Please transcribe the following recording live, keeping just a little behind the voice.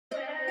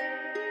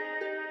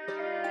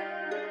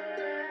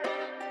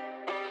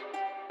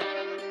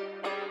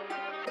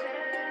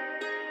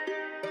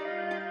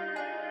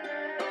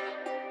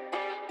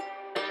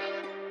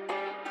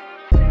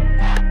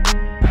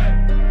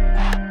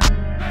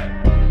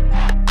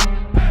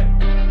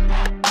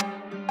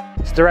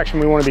the direction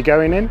we want to be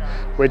going in.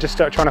 We're just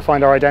trying to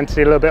find our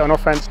identity a little bit on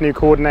offense, new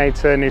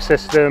coordinator, new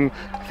system.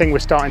 I think we're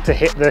starting to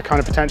hit the kind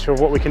of potential of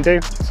what we can do.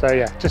 So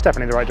yeah, just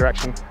definitely the right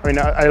direction. I mean,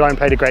 O-line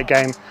played a great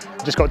game,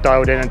 just got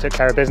dialed in and took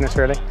care of business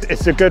really.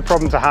 It's a good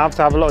problem to have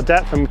a lot of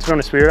depth, and to be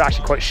honest, we were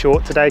actually quite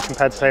short today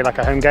compared to say like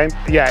a home game.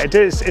 Yeah,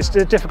 it's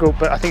difficult,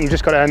 but I think you've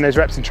just got to earn those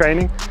reps in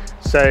training.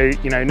 So,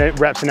 you know, no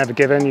reps are never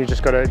given. You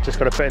just got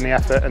to put in the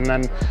effort, and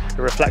then it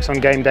reflects on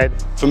game day.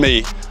 For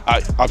me,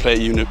 I play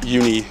at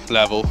uni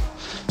level,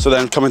 so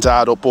then coming to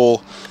adult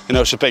ball, you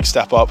know, it's a big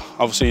step up.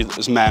 Obviously,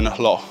 as men,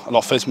 a lot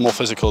more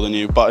physical than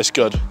you, but it's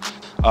good.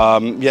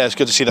 Yeah, it's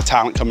good to see the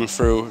talent coming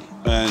through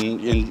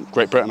in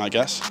Great Britain, I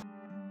guess.